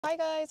Hi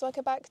guys,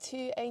 welcome back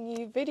to a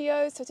new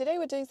video. So today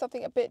we're doing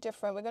something a bit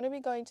different. We're going to be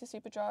going to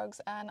Superdrugs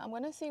and I'm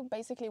going to see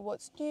basically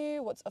what's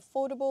new, what's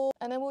affordable,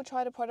 and then we'll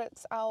try the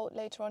products out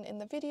later on in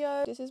the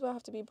video. This is where I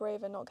have to be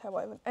brave and not care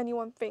what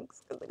anyone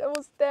thinks because they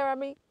will stare at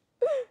me.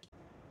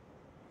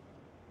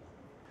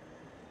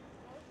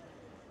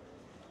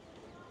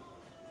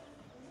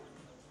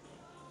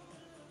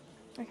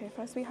 Okay,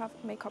 first we have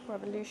Makeup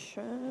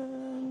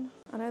Revolution.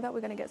 I know that we're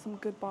going to get some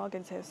good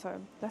bargains here,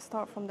 so let's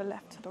start from the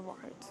left to the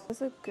right.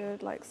 There's a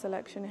good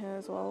selection here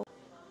as well.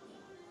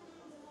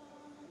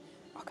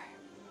 Okay,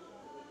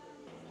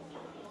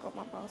 got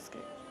my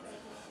basket.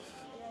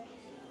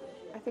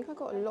 I think I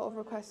got a lot of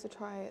requests to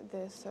try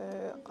this,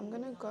 so I'm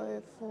going to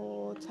go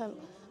for 10.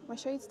 My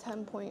shade's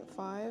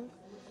 10.5.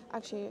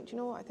 Actually, do you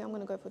know what? I think I'm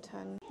going to go for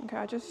 10. Okay,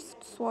 I just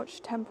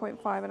swatched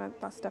 10.5 and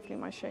that's definitely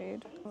my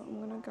shade. I'm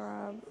going to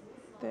grab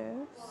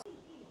this.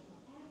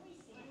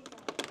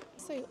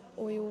 Say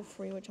oil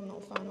free, which I'm not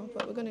a fan of,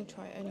 but we're going to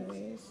try it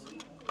anyways.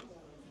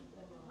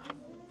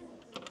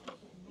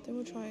 Then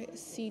we'll try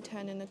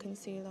C10 in the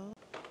concealer.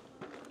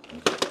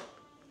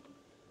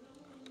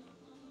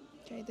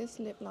 Okay, this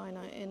lip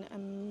liner in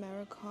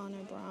Americano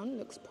brown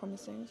looks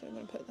promising, so I'm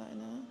going to put that in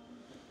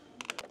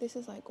there. This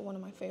is like one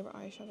of my favourite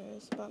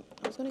eyeshadows, but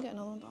I was going to get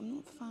another one, but I'm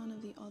not a fan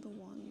of the other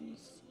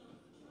ones.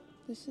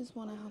 This is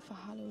one I have for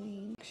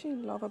Halloween. I actually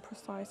love a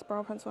precise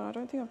brow pencil, and I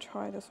don't think I've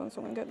tried this one, so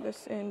I'm going to get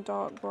this in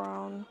dark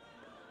brown.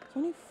 It's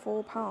only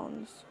 £4.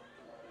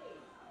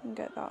 I can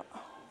get that.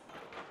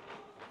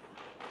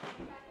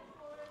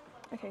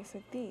 Okay,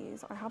 so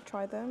these, I have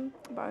tried them,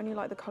 but I only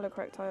like the colour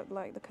corrector.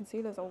 Like, the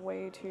concealers are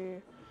way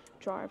too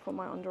dry for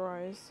my under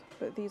eyes,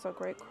 but these are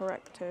great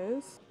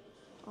correctors.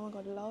 Oh my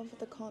god, love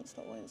the Can't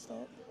Stop Won't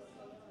Stop.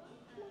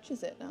 How much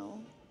is it now?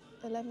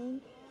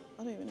 11?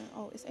 I don't even know.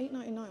 Oh, it's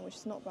 £8.99, which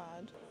is not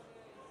bad.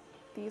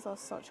 These are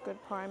such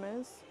good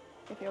primers.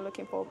 If you're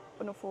looking for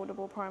an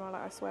affordable primer,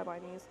 like I swear by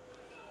these.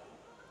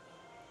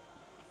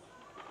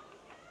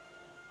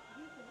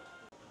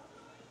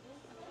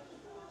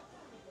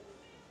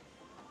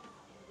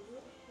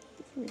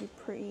 It's really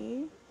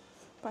pretty,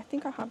 but I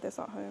think I have this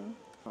at home.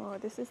 Oh,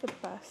 this is the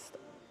best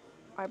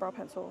eyebrow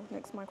pencil,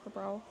 NYX Micro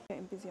Brow.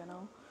 Getting busier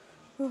now.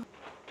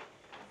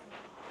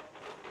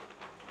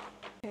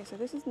 Okay, so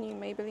this is new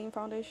Maybelline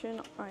foundation.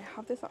 I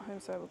have this at home,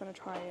 so we're going to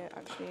try it.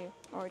 Actually,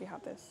 I already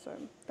have this, so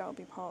that'll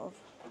be part of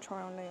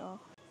try on later.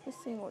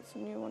 Just seeing what's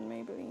new on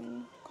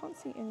Maybelline. Can't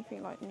see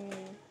anything like new.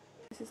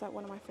 This is like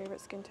one of my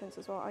favourite skin tints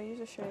as well. I use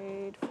a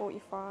shade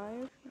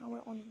 45. Now we're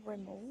on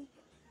Rimmel.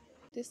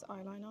 This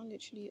eyeliner,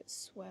 literally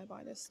swear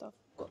by this stuff.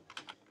 Got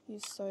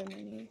used so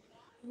many.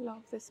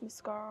 Love this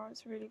mascara,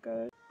 it's really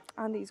good.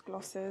 And these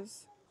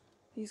glosses.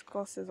 These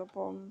glosses are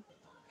bomb.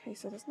 Okay,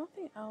 so there's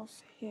nothing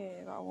else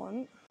here that I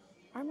want.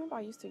 I remember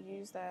I used to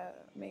use their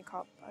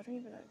makeup, I don't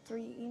even know,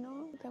 3E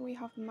now. Then we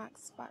have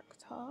Max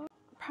Factor.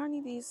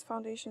 Apparently these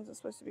foundations are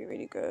supposed to be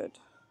really good.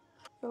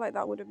 I feel like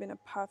that would have been a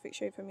perfect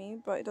shade for me,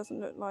 but it doesn't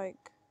look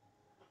like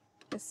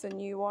it's a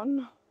new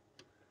one.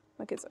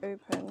 Like it's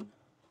open.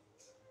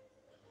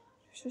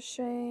 It's a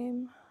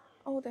shame.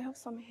 Oh, they have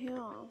some here.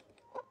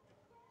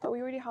 But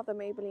we already have the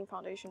Maybelline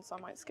foundation, so I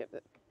might skip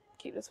it.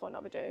 Keep this for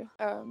another day.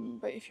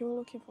 But if you're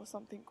looking for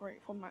something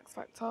great from Max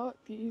Factor,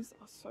 these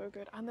are so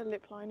good. And the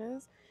lip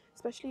liners,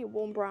 especially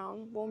warm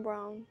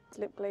brown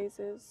lip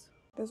glazes.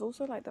 There's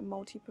also like the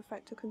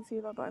multi-perfector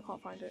concealer, but I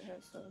can't find it here,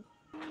 so.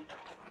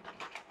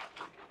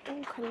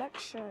 Oh,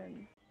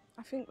 collection.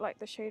 I think like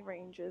the shade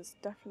ranges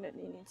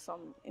definitely need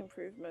some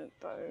improvement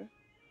though,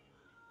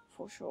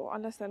 for sure.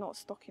 Unless they're not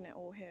stocking it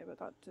all here, but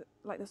that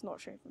like there's not a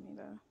shade for me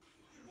there.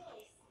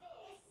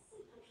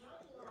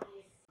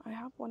 I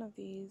have one of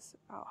these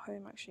at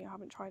home actually. I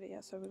haven't tried it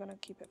yet, so we're gonna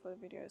keep it for the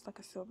video. It's like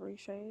a silvery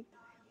shade.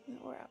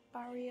 We're at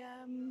Barry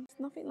M. It's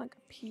nothing like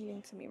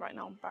appealing to me right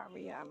now,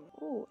 Barry M.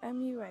 Oh,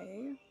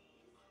 MUA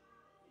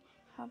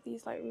have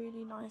these like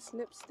really nice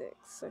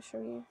lipsticks. So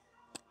shall we? I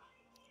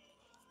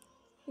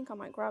think I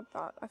might grab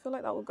that. I feel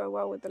like that will go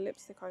well with the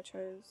lipstick I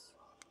chose.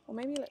 Or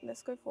maybe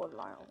let's go for a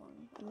lighter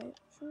one. Maybe,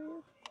 should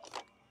we?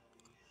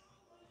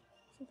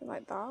 Something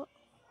like that.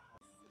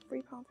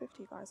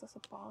 £3.50, guys. That's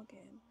a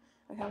bargain.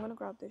 Okay, I'm gonna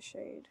grab this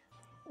shade.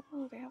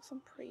 Oh, they have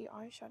some pretty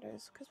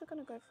eyeshadows. Because we're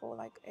gonna go for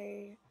like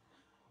a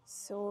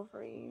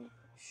silvery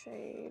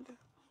shade.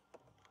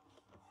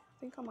 I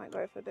think I might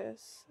go for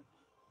this.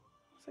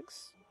 It's like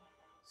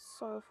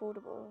so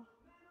affordable.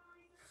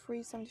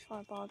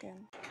 £3.75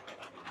 bargain.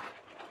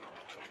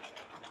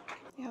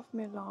 We have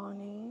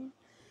Milani.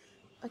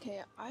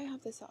 Okay, I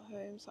have this at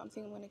home, so I'm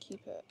thinking I'm going to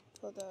keep it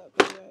for the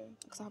video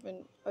because I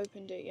haven't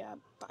opened it yet.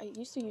 But I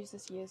used to use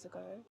this years ago.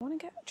 I want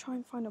to try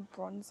and find a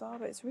bronzer,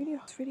 but it's really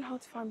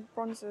hard to find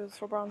bronzers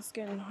for brown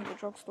skin at the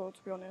drugstore,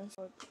 to be honest.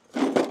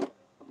 I'm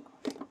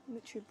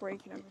literally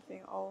breaking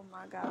everything. Oh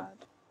my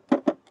god. I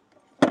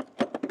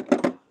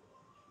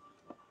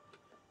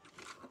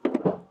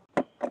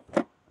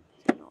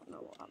do not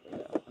know what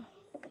happened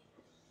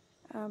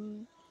there.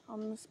 I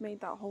almost made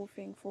that whole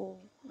thing fall.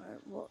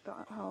 Like, what the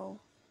hell?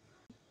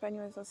 But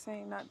anyways, I was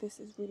saying that this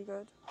is really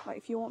good. Like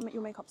if you want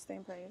your makeup to stay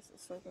in place,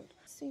 it's so good.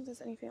 Let's see if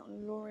there's anything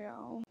on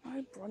L'Oreal.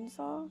 No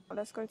bronzer.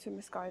 Let's go to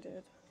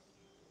Misguided.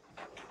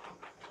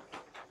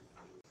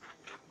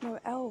 No,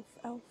 Elf.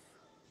 Elf.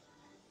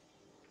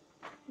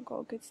 I've got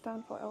a good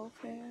stand for Elf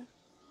here.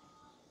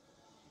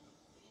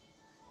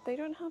 They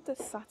don't have the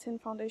satin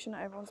foundation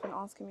that everyone's been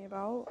asking me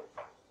about,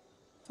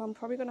 so I'm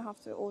probably gonna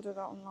have to order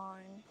that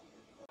online.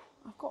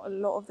 I've got a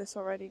lot of this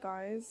already,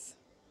 guys,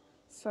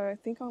 so I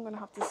think I'm gonna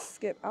have to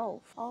skip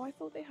Elf. Oh, I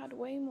thought they had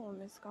way more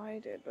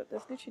Misguided, but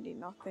there's literally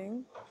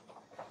nothing.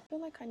 I feel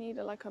like I need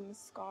like a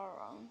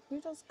mascara. Who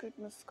does good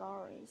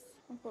mascaras?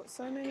 I've got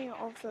so many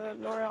of the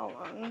L'Oreal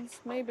ones.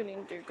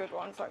 Maybelline do good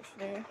ones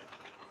actually.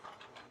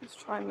 Let's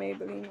try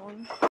Maybelline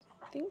one.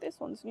 I think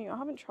this one's new. I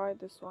haven't tried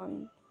this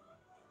one.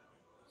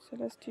 So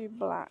let's do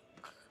black.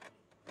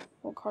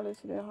 What colours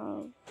do they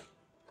have?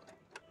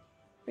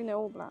 I think they're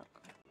all black.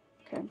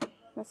 Okay,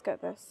 let's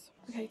get this.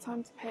 Okay,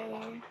 time to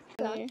pay.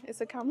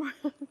 It's a camera.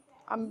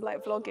 I'm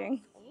like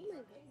vlogging.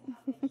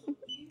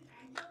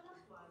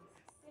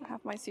 I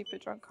have my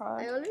Superdrug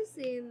card. I always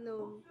see in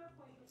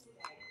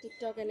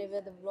TikTok and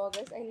ever the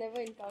vloggers. I never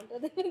encounter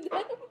them with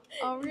them.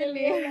 Oh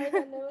really? In real life, I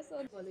never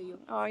saw follow you.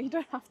 Oh, you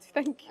don't have to.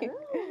 Thank you.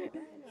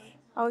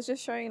 I was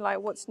just showing like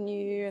what's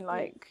new and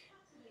like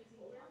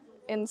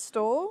in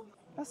store.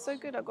 That's so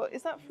good. I got.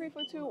 Is that 3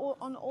 for 2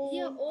 on all?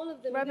 Yeah, all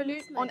of them.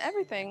 Revolut on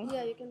everything.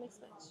 Yeah, you can mix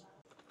match.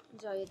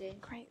 Enjoy your day.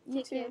 Great.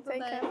 You too. Take care.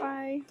 Take care.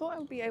 Bye. Thought I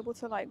would be able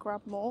to like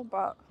grab more,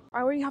 but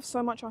I already have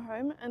so much at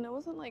home, and there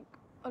wasn't like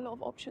a lot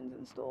of options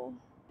in store.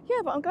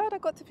 Yeah, but I'm glad I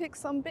got to pick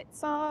some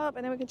bits up,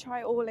 and then we can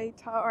try it all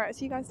later. All right,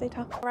 see you guys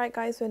later. All right,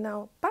 guys, we're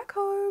now back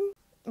home.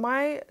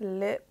 My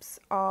lips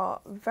are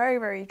very,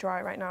 very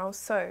dry right now.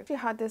 So if you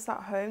had this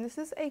at home, this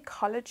is a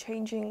color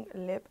changing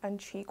lip and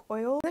cheek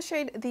oil. The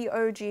shade The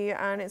OG,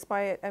 and it's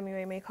by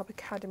MUA Makeup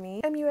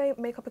Academy. MUA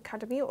Makeup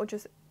Academy or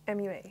just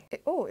MUA?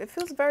 It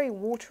feels very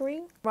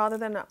watery rather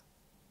than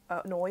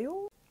an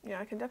oil. Yeah,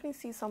 I can definitely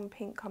see some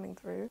pink coming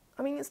through.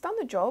 I mean, it's done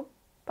the job.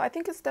 But I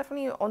think it's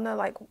definitely on the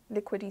like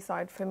liquidy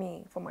side for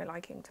me, for my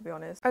liking, to be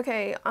honest.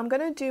 Okay, I'm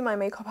gonna do my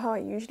makeup how I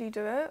usually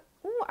do it.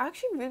 Oh, I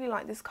actually really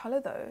like this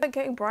color though. It's like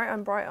getting brighter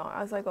and brighter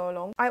as I go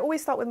along. I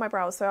always start with my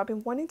brows, so I've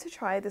been wanting to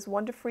try this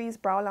Wonder Freeze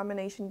brow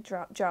lamination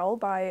gel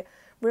by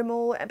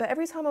Rimmel, but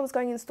every time I was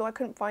going in store I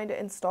couldn't find it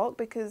in stock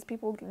because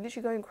people were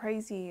literally going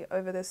crazy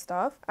over this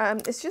stuff.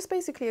 It's just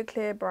basically a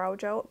clear brow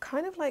gel,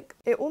 kind of like,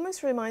 it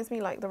almost reminds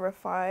me like the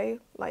Refy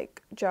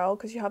like gel,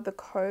 because you have the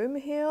comb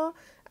here,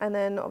 and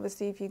then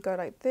obviously if you go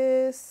like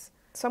this.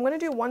 So I'm going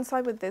to do one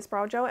side with this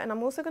brow gel, and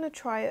I'm also going to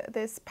try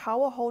this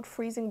Power Hold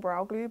Freezing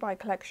Brow Glue by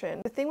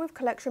Collection. The thing with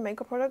Collection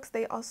makeup products,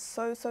 they are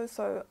so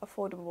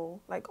affordable,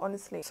 like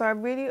honestly. So I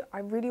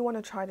really want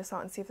to try this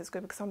out and see if it's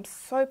good, because I'm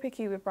so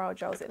picky with brow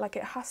gels. It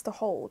has to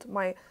hold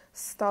my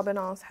stubborn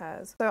ass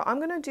hairs. So I'm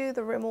going to do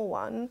the Rimmel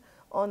one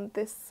on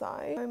this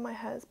side, comb my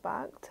hairs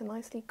back to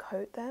nicely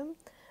coat them,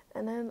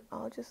 and then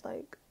I'll just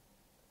like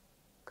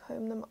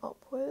comb them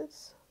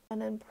upwards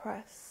and then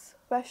press,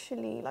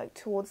 especially like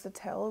towards the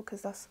tail,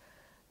 because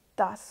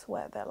that's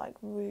where they're like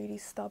really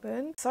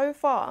stubborn. So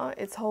far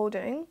it's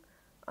holding.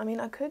 I mean,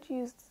 I could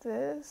use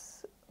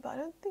this, but I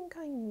don't think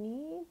I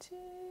need to.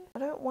 I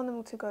don't want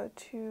them to go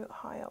too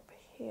high up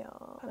here.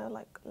 Kind of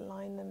like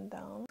line them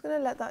down. I'm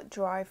gonna let that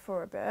dry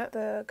for a bit.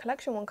 The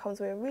Collection one comes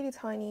with a really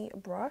tiny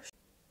brush,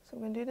 so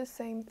I'm gonna do the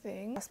same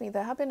thing. Trust me,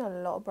 there have been a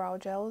lot of brow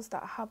gels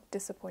that have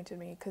disappointed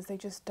me because they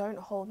just don't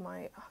hold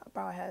my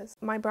brow hairs.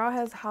 My brow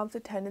hairs have the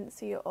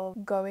tendency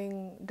of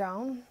going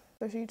down,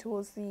 especially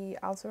towards the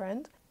outer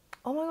end.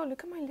 Oh my god,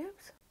 look at my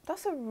lips.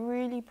 That's a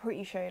really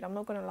pretty shade, I'm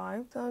not gonna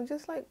lie. So I'm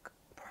just like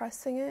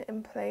pressing it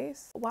in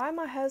place. Why are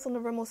my hairs on the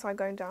Rimmel side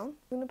going down?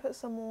 I'm gonna put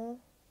some more,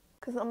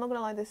 because I'm not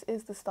gonna lie, this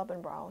is the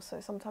stubborn brow,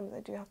 so sometimes I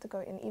do have to go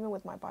in. Even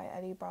with my By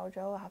Eddie brow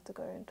gel, I have to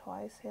go in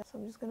twice here. So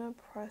I'm just gonna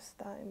press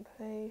that in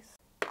place.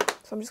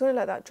 So I'm just gonna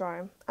let that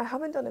dry. I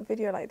haven't done a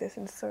video like this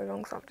in so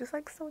long, so I'm just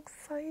like so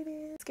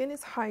excited. Skin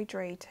is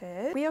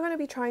hydrated. We are gonna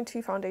be trying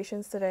 2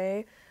 foundations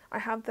today. I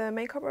have the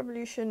Makeup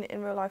Revolution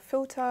In Real Life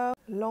Filter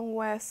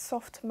Longwear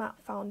Soft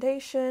Matte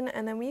Foundation,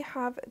 and then we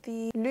have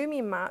the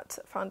Lumi Matte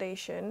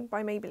Foundation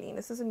by Maybelline.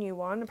 This is a new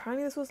one.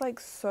 Apparently this was like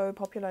so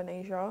popular in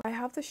Asia. I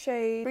have the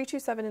shade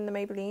 327 in the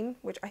Maybelline,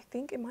 which I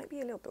think it might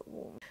be a little bit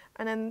warm,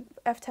 and then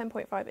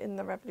F10.5 in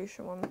the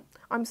Revolution one.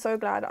 I'm so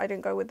glad I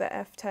didn't go with the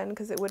F10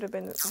 because it would have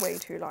been way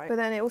too light. But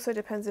then it also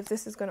depends if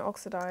this is going to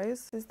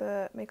oxidize. This is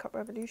the Makeup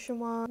Revolution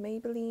one,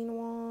 Maybelline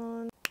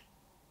one.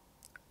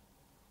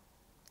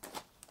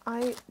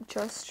 I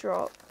just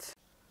dropped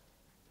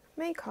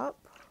makeup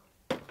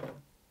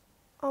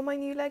on my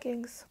new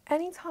leggings.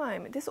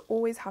 Anytime, this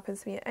always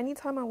happens to me,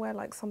 anytime I wear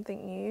like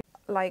something new,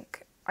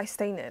 like I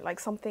stain it, like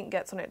something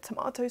gets on it,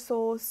 tomato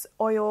sauce,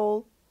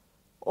 oil,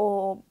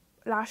 or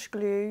lash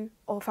glue,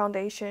 or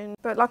foundation.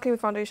 But luckily with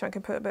foundation I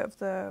can put a bit of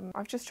the,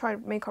 I've just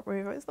tried makeup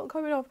remover, it's not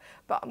coming off,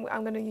 but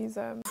I'm going to use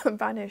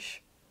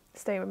Vanish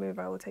stain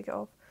remover, I will take it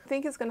off. I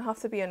think it's going to have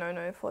to be a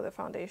no-no for the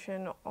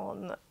foundation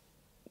on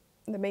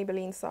the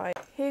Maybelline side.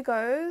 Here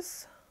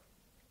goes.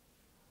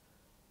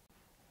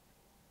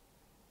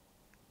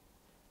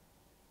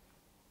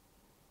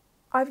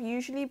 I've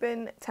usually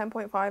been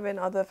 10.5 in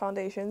other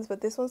foundations, but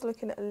this one's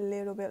looking a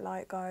little bit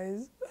light,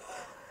 guys.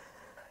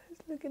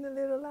 It's looking a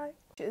little light,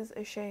 which is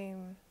a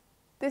shame.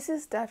 This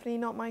is definitely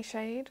not my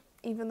shade,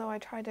 even though I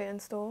tried it in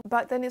store.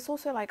 But then it's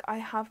also like I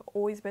have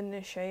always been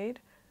this shade.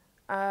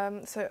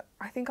 So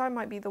I think I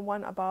might be the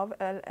one above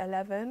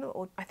 11,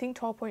 or I think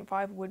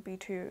 12.5 would be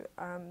too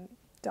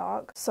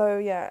dark. So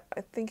yeah,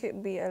 I think it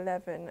would be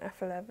 11,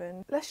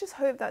 F11. Let's just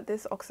hope that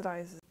this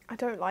oxidizes. I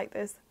don't like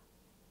this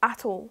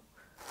at all.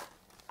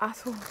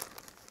 At all.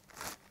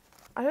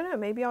 I don't know,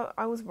 maybe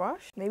I was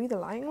rushed. Maybe the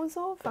lighting was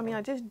off. I mean,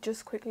 I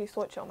just quickly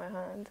swatched it on my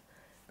hand.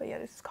 But yeah,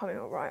 this is coming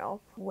right off.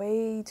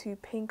 Way too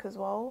pink as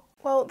well.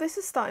 Well, this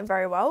is starting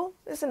very well,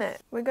 isn't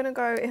it? We're gonna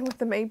go in with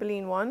the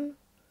Maybelline one.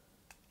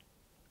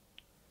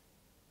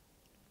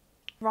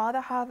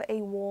 Rather have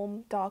a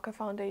warm, darker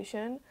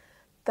foundation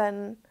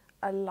than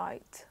a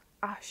light,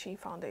 ashy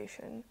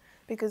foundation.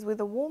 Because with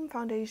a warm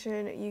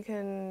foundation, you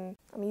can...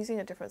 I'm using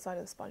a different side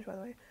of the sponge, by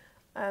the way.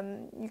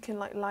 You can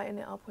like lighten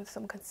it up with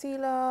some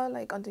concealer,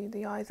 like under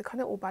the eyes. It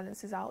kind of all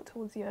balances out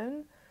towards the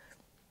end.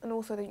 And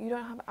also that you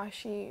don't have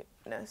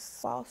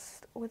ashiness.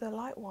 Whilst with a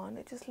light one,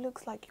 it just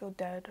looks like you're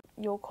dead.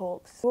 Your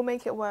corpse. We'll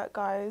make it work,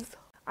 guys.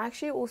 I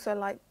actually also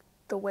like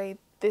the way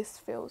this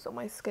feels on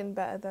my skin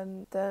better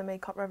than the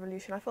Makeup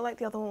Revolution. I feel like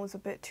the other one was a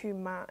bit too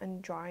matte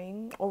and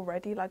drying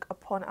already, like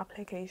upon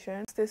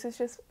application. So this is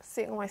just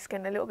sitting on my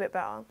skin a little bit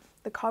better.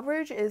 The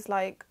coverage is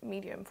like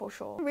medium for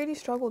sure. I really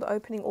struggled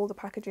opening all the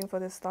packaging for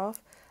this stuff.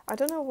 I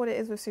don't know what it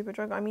is with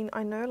Superdrug. I mean,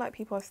 I know like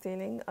people are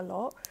stealing a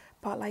lot,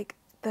 but like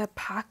the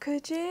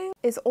packaging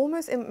is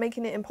almost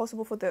making it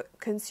impossible for the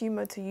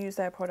consumer to use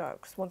their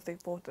products once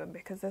they've bought them,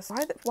 because there's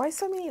why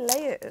so many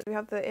layers. We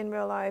have the In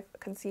Real Life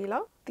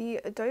concealer. The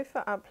doe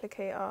foot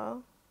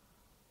applicator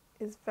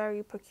is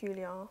very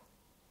peculiar.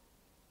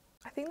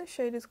 I think the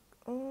shade is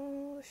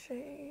the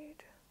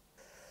shade.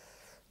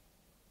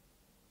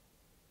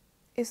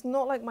 It's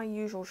not like my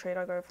usual shade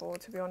I go for,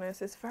 to be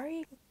honest. It's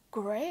very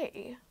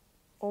grey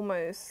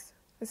almost.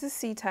 This is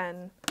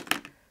C10.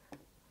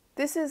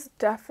 This is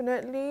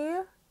definitely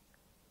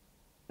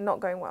not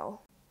going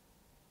well.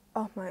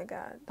 Oh my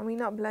god. I mean,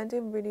 that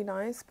blended really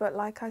nice, but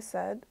like I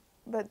said,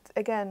 but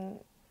again,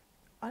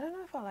 I don't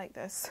know if I like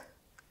this.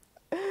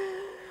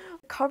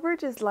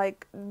 Coverage is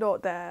like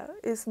not there.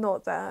 It's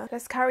not there.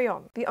 Let's carry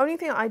on. The only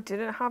thing I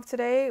didn't have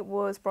today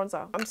was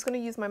bronzer. I'm just going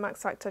to use my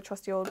Max Factor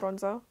Trusty Old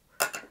bronzer.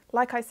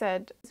 Like I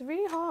said, it's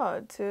really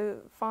hard to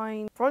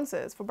find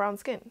bronzers for brown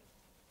skin.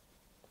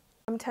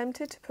 I'm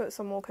tempted to put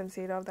some more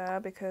concealer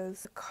there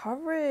because the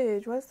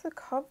coverage, where's the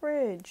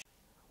coverage?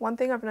 One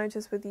thing I've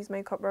noticed with these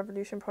Makeup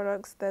Revolution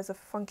products, there's a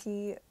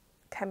funky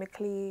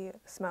chemically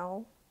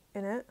smell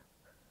in it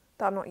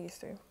that I'm not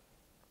used to.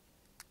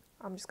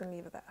 I'm just gonna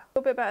leave it there. A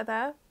little bit better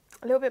there,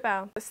 a little bit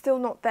better, but still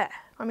not there.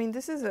 I mean,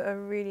 this is a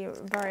really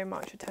very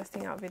much a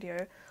testing out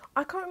video.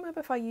 I can't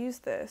remember if I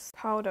used this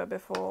powder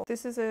before.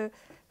 This is a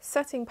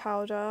setting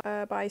powder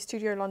by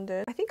Studio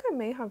London. I think I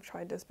may have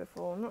tried this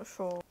before, I'm not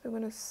sure. I'm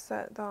gonna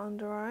set that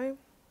under eye.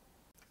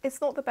 It's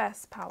not the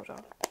best powder,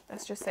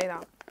 let's just say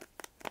that.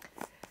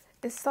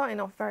 It's starting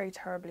off very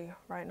terribly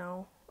right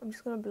now. I'm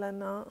just gonna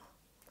blend that.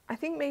 I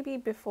think maybe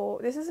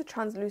before, this is a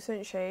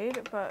translucent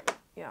shade, but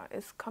yeah,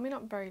 it's coming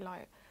up very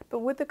light. But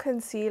with the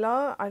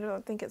concealer, I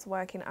don't think it's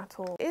working at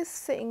all. It is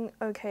sitting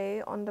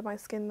okay under my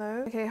skin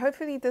though. Okay,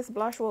 hopefully this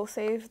blush will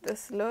save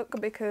this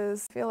look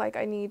because I feel like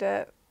I need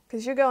it.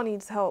 Because your girl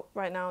needs help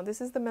right now.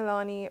 This is the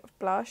Milani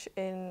blush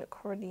in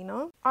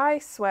Coralina. I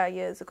swear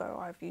years ago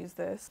I've used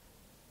this.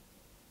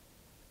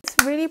 It's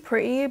really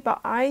pretty,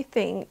 but I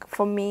think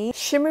for me,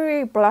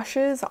 shimmery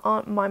blushes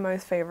aren't my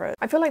most favourite.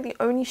 I feel like the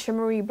only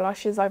shimmery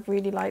blushes I've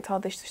really liked are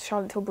the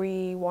Charlotte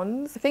Tilbury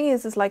ones. The thing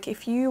is like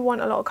if you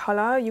want a lot of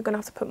colour, you're going to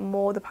have to put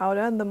more of the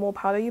powder, and the more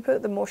powder you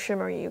put, the more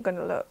shimmery you're going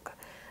to look.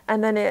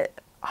 And then it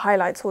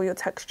highlights all your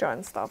texture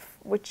and stuff,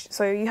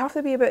 so you have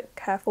to be a bit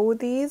careful with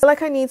these. I feel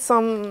like I need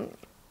some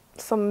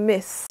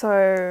mist,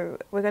 so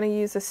we're going to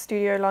use the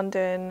Studio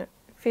London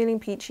Feeling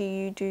Peachy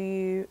You Do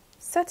You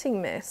setting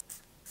mist.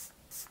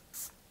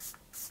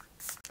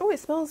 Oh, it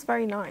smells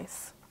very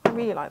nice. I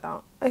really like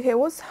that. Okay,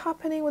 what's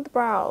happening with the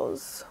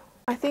brows?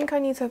 I think I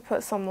need to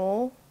put some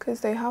more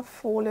because they have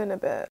fallen a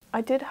bit.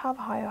 I did have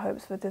higher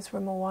hopes for this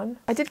Rimmel one.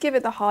 I did give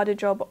it the harder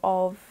job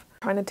of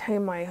trying to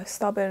tame my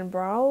stubborn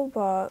brow,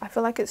 but I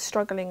feel like it's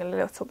struggling a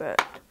little bit.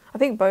 I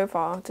think both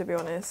are, to be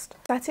honest.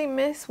 Setting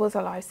mist was a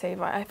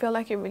lifesaver. I feel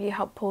like it really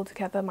helped pull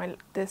together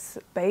this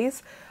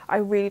base. I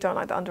really don't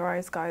like the under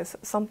eyes, guys.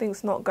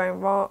 Something's not going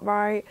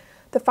right.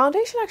 The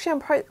foundation, actually,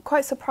 I'm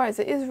quite surprised.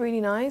 It is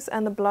really nice,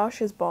 and the blush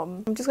is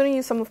bomb. I'm just going to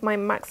use some of my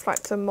Max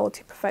Factor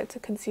Multi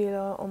Perfector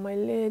concealer on my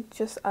lid,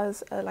 just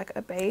as like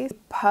a base.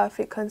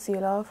 Perfect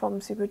concealer from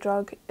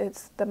Superdrug.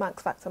 It's the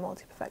Max Factor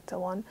Multi Perfector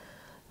one.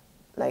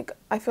 Like,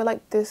 I feel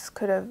like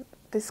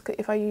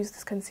if I used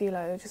this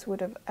concealer, it just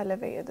would have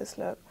elevated this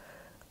look.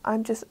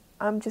 I'm just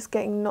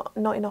getting not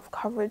enough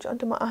coverage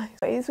under my eyes.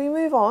 As we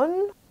move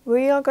on,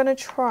 we are going to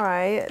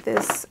try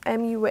this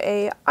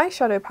MUA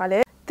eyeshadow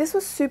palette. This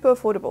was super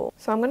affordable.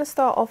 So I'm going to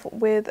start off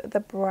with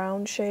the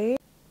brown shade.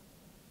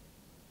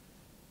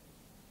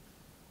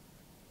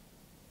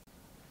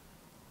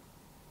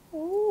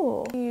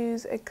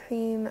 use a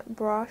clean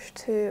brush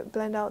to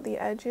blend out the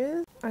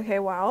edges. Okay,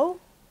 wow.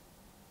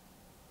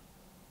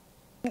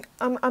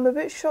 I'm a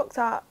bit shocked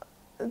at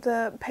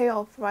the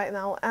payoff right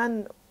now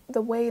and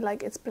the way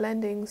like it's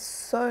blending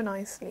so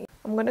nicely.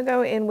 I'm gonna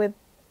go in with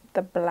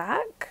the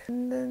black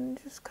and then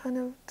just kind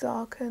of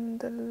darken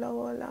the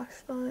lower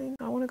lash line.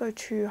 I want to go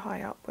too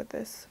high up with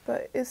this,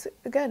 but it's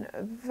again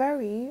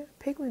very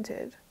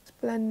pigmented.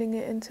 Just blending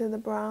it into the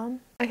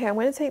brown. Okay, I'm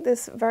going to take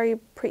this very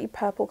pretty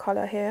purple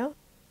color here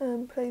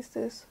and place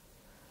this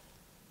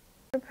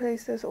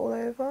all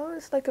over.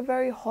 It's like a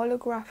very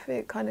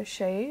holographic kind of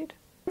shade.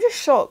 I'm just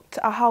shocked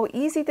at how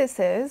easy this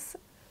is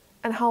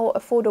and how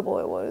affordable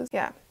it was.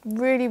 Yeah,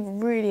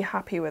 really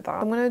happy with that.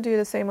 I'm gonna do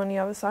the same on the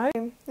other side.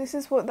 This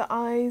is what the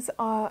eyes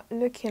are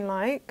looking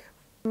like.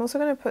 I'm also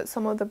gonna put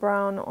some of the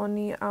brown on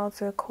the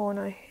outer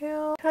corner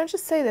here. Can I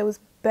just say there was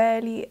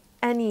barely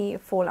any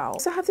fallout. I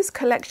also have this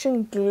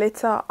collection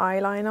glitter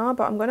eyeliner,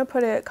 but I'm gonna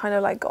put it kind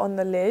of like on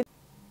the lid.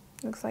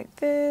 Looks like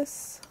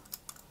this.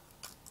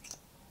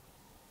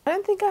 I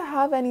don't think I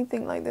have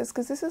anything like this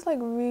because this is like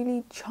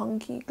really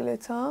chunky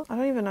glitter. I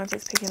don't even know if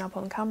it's picking up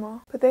on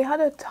camera. But they had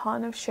a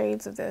ton of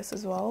shades of this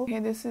as well. Okay,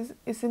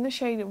 it's in the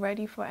shade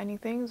Ready for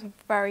Anything. It's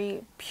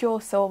very pure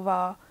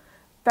silver,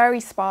 very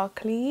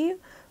sparkly,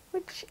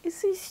 which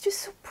is just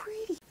so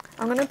pretty.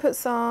 I'm going to put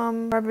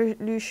some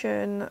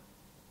Revolution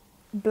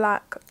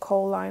black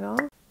Kohl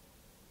liner.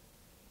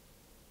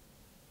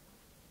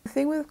 The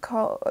thing with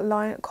Kohl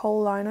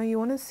liner, you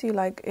want to see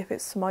like if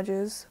it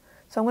smudges.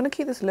 So I'm going to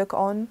keep this look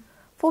on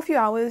for a few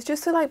hours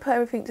just to like put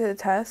everything to the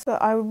test.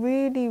 But I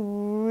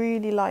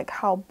really like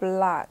how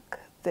black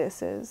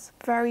this is.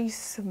 Very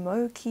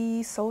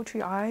smoky,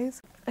 sultry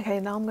eyes. Okay,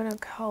 now I'm gonna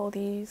curl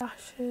these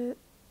lashes.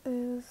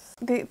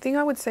 The thing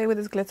I would say with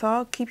this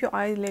glitter, keep your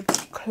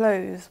eyelids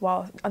closed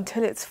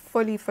until it's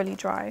fully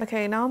dry.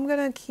 Okay, now I'm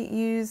gonna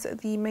use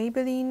the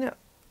Maybelline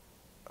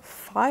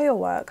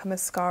Firework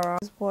mascara.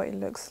 This is what it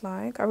looks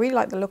like. I really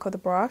like the look of the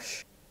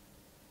brush.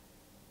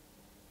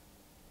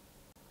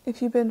 If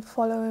you've been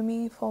following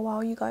me for a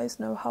while, you guys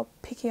know how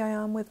picky I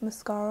am with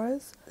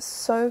mascaras.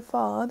 So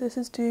far, this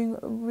is doing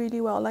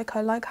really well. Like,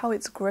 I like how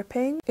it's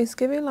gripping. It's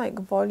giving like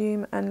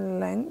volume and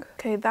length.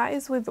 Okay, that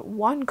is with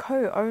one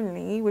coat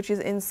only, which is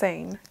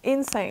insane.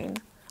 Insane.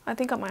 I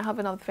think I might have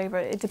another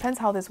favorite. It depends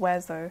how this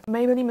wears though.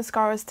 Maybelline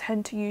mascaras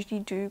tend to usually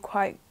do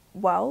quite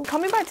well.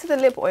 Coming back to the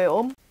lip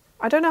oil,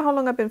 I don't know how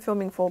long I've been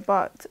filming for,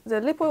 but the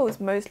lip oil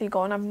is mostly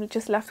gone. I'm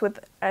just left with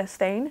a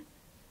stain.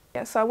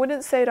 Yeah, so I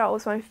wouldn't say that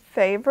was my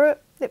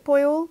favorite lip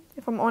oil,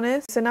 if I'm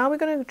honest. So now we're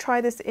going to try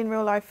this in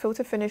real life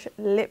filter finish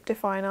lip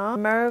definer,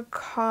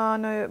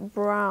 Americano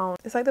brown.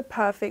 It's like the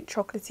perfect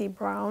chocolatey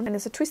brown, and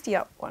it's a twisty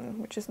up one,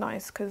 which is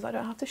nice because I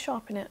don't have to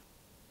sharpen it.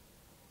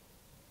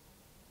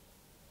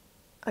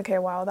 Okay,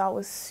 wow, that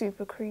was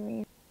super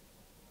creamy.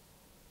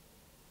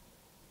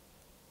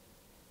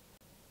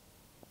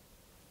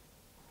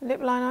 Lip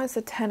liner is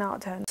a 10 out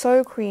of 10.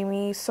 So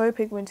creamy, so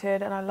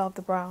pigmented, and I love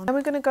the brown. Then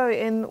we're going to go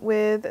in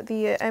with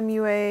the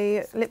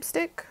MUA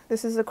lipstick.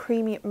 This is a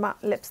creamy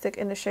matte lipstick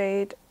in the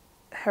shade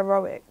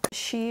Heroic.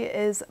 She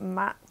is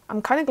matte.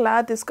 I'm kind of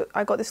glad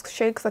I got this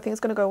shade because I think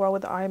it's going to go well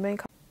with the eye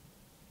makeup.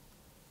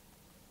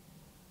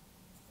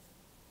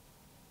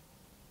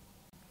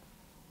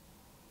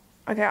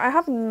 Okay, I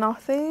have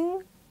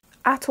nothing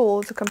at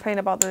all to complain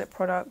about the lip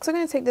product. So I'm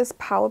going to take this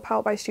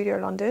Pout by Studio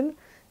London.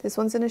 This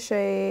one's in the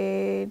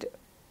shade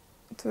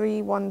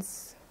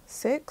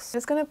 316. I'm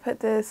just gonna put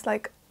this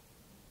like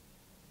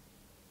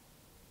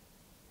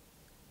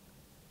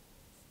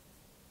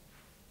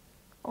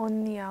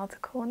on the outer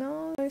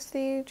corner,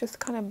 mostly just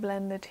kind of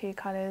blend the two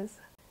colors.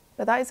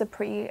 But that is a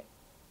pretty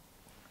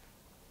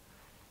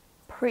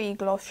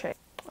gloss shade.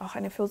 Oh,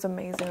 and it feels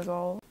amazing as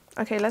well.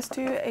 Okay, let's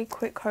do a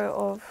quick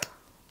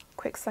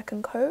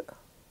second coat.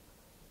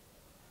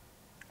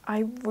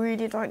 I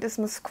really like this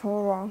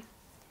mascara.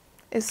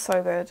 It's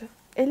so good.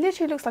 It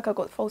literally looks like I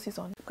got falsies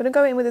on. I'm going to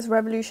go in with this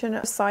Revolution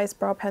Precise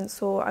brow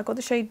pencil. I got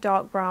the shade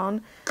dark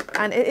brown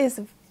and it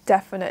is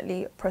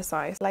definitely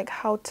precise. Like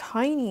how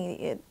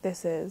tiny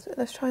this is.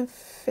 Let's try and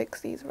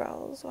fix these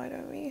brows, why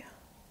don't we?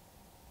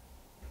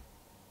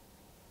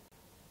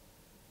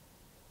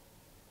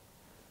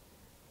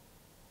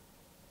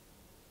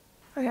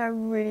 Okay, I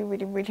really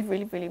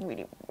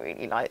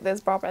like this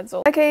brow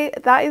pencil. Okay,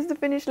 that is the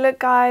finished look,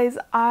 guys.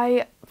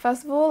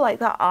 First of all, like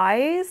the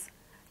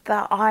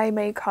eye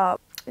makeup.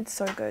 It's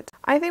so good.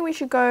 I think we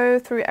should go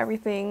through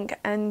everything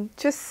and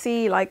just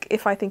see like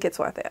if I think it's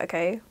worth it,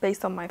 okay?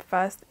 Based on my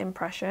first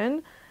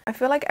impression. I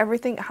feel like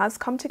everything has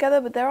come together,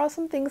 but there are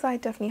some things I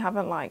definitely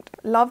haven't liked.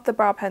 Love the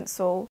brow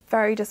pencil.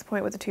 Very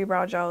disappointed with the two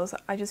brow gels.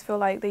 I just feel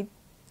like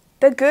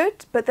they're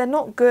good, but they're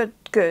not good.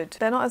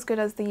 They're not as good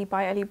as the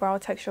By Ellie brow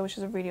texture, which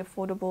is a really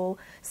affordable,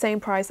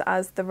 same price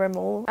as the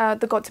Rimmel.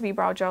 The Got To Be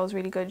brow gel is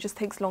really good. It just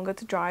takes longer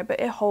to dry,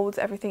 but it holds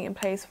everything in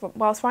place.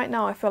 Whilst right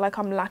now I feel like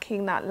I'm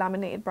lacking that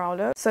laminated brow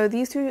look. So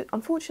these two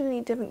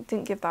unfortunately didn't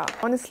give that.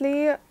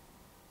 Honestly,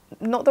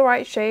 not the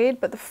right shade,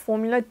 but the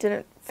formula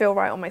didn't feel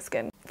right on my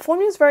skin.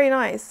 Formula is very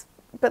nice,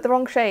 but the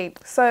wrong shade.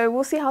 So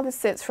we'll see how this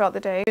sits throughout the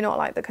day. I do not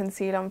like the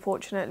concealer,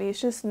 unfortunately.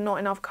 It's just not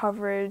enough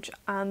coverage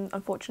and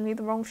unfortunately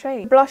the wrong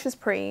shade. Blush is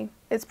pretty.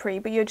 It's pretty,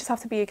 but you just have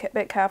to be a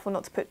bit careful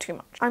not to put too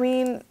much. I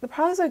mean, the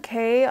palette's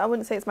okay. I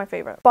wouldn't say it's my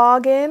favorite.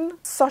 Bargain.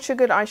 Such a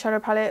good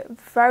eyeshadow palette.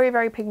 Very,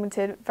 very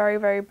pigmented. Very,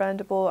 very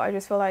blendable. I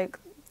just feel like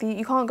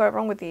you can't go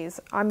wrong with these.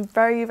 I'm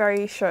very,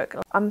 very shook.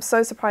 I'm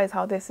so surprised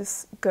how this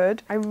is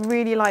good. I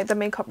really like the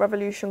Makeup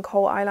Revolution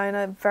Kohl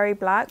eyeliner. Very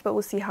black, but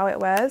we'll see how it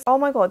wears. Oh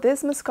my god,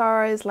 this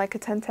mascara is like a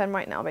 10/10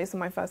 right now based on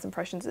my first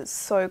impressions. It's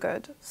so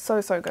good. So,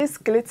 so good. This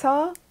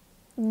glitter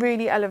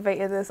really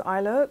elevated this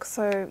eye look.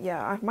 So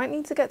yeah, I might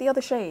need to get the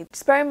other shade.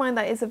 Just bear in mind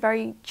that it's a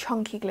very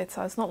chunky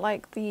glitter. It's not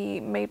like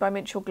the Made by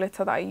Mitchell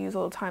glitter that I use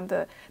all the time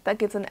that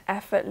gives an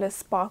effortless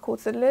sparkle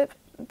to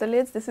the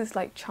lids. This is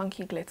like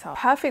chunky glitter.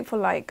 Perfect for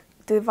like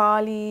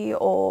Diwali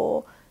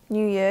or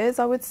New Year's,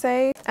 I would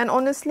say. And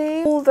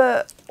honestly, all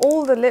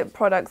the lip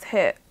products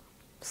hit.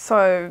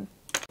 So,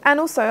 and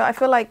also I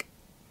feel like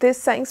this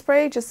setting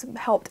spray just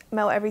helped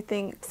melt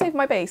everything, save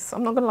my base,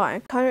 I'm not gonna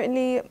lie.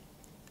 Currently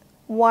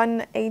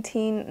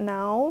 1:18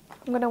 now.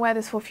 I'm gonna wear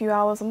this for a few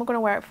hours. I'm not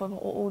gonna wear it for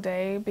all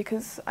day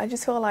because I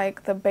just feel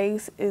like the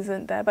base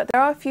isn't there, but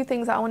there are a few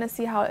things that I want to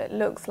see how it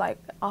looks like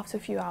after a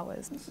few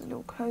hours. This is a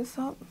little close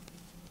up.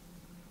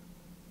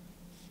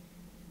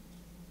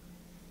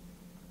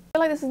 I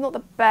feel like this is not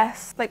the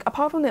best, like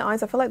apart from the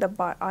eyes, I feel like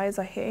the eyes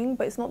are hitting,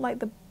 but it's not like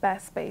the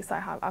best base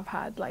I've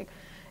had. Like,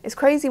 it's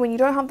crazy when you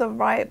don't have the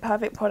right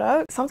perfect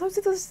product. Sometimes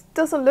it just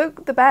doesn't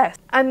look the best.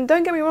 And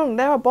don't get me wrong,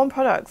 there are bomb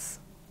products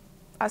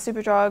at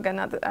Superdrug and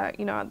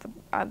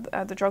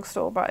at the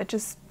drugstore, but it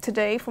just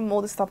today from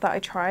all the stuff that I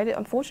tried, it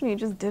unfortunately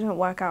just didn't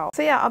work out.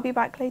 So yeah, I'll be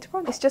back later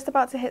on. It's just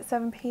about to hit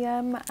 7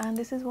 p.m. and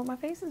this is what my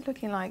face is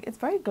looking like. It's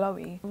very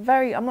glowy.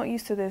 I'm not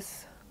used to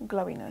this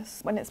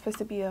glowiness when it's supposed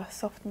to be a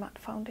soft matte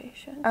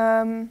foundation.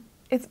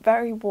 It's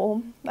very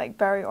warm, like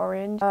very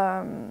orange.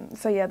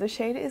 So yeah, the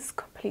shade is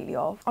completely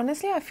off.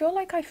 Honestly, I feel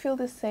like I feel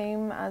the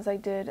same as I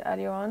did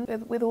earlier on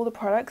with all the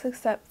products,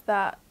 except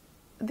that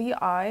the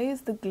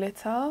eyes, the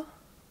glitter,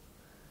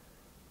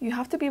 you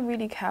have to be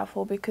really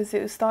careful because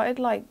it started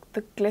like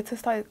the glitter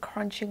started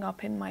crunching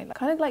up in my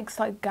kind of like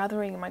started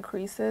gathering in my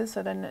creases,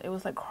 so then it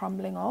was like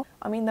crumbling off.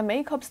 I mean, the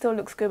makeup still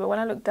looks good, but when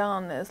I look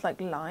down there's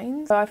like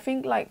lines. So I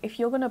think like if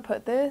you're gonna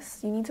put this,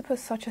 you need to put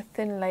such a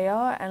thin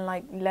layer and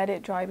like let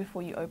it dry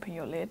before you open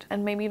your lid,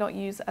 and maybe not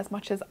use as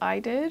much as I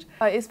did.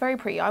 It's very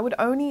pretty.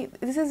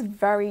 This is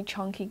very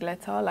chunky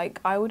glitter.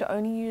 Like I would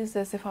only use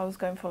this if I was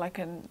going for like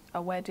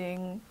a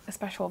wedding, a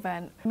special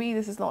event. For me,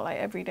 this is not like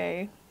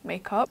everyday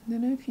makeup. I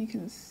don't know if you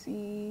can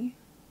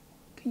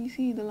you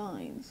see the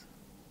lines?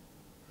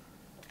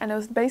 And it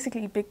was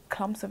basically big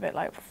clumps of it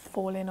like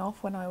falling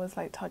off when I was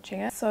like touching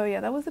it. So yeah,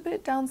 that was a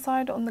bit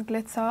downside on the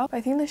glitter. I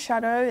think the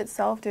shadow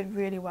itself did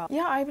really well.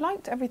 Yeah, I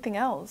liked everything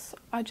else.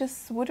 I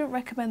just wouldn't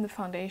recommend the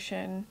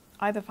foundation,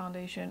 either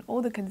foundation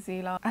or the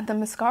concealer. And the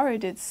mascara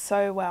did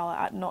so well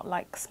at not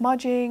like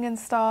smudging and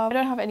stuff. I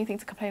don't have anything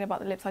to complain about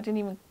the lips. I didn't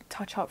even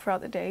touch up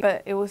throughout the day,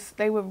 but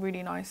they were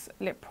really nice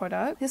lip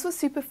products. This was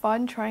super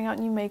fun trying out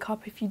new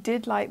makeup. If you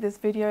did like this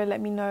video, let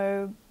me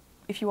know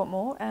if you want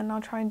more, and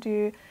I'll try and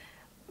do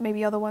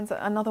maybe another one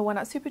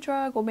at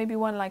Superdrug, or maybe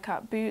one like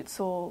at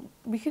Boots, or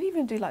we could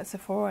even do like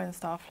Sephora and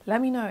stuff.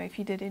 Let me know if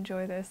you did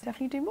enjoy this.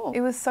 Definitely do more.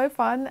 It was so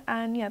fun,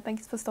 and yeah,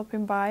 thanks for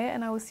stopping by,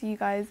 and I will see you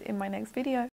guys in my next video.